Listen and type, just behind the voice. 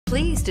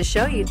pleased to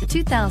show you the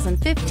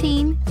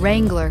 2015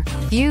 Wrangler.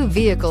 Few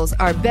vehicles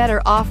are better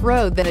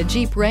off-road than a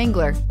Jeep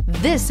Wrangler.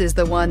 This is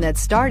the one that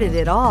started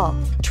it all.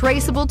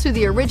 Traceable to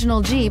the original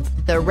Jeep,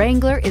 the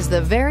Wrangler is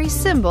the very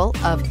symbol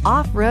of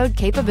off-road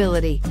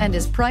capability and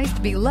is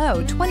priced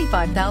below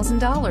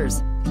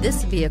 $25,000.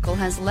 This vehicle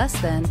has less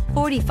than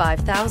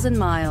 45,000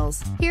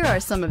 miles. Here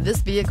are some of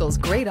this vehicle's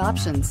great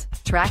options: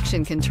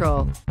 traction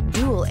control,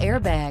 dual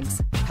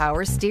airbags,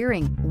 power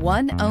steering,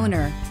 one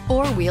owner,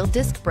 four-wheel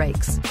disc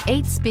brakes,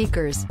 8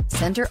 speakers,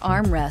 center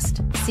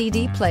armrest,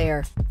 CD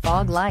player,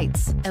 fog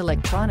lights,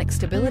 electronic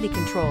stability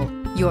control.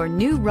 Your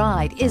new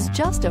ride is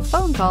just a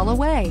phone call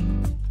away.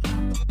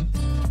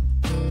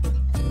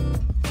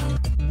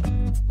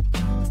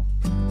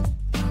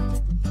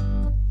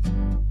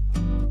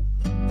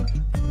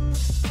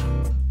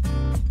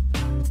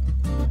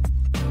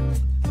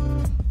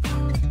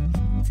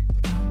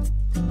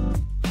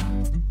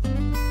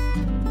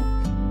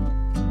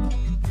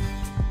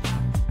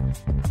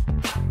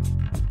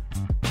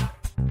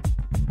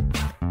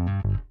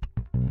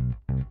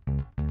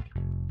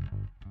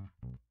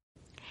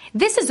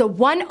 This is a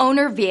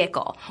one-owner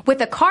vehicle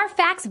with a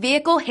Carfax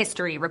Vehicle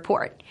History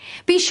Report.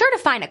 Be sure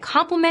to find a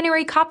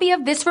complimentary copy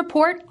of this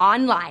report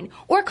online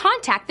or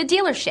contact the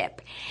dealership.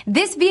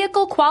 This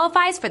vehicle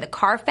qualifies for the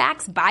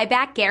Carfax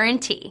Buyback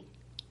Guarantee.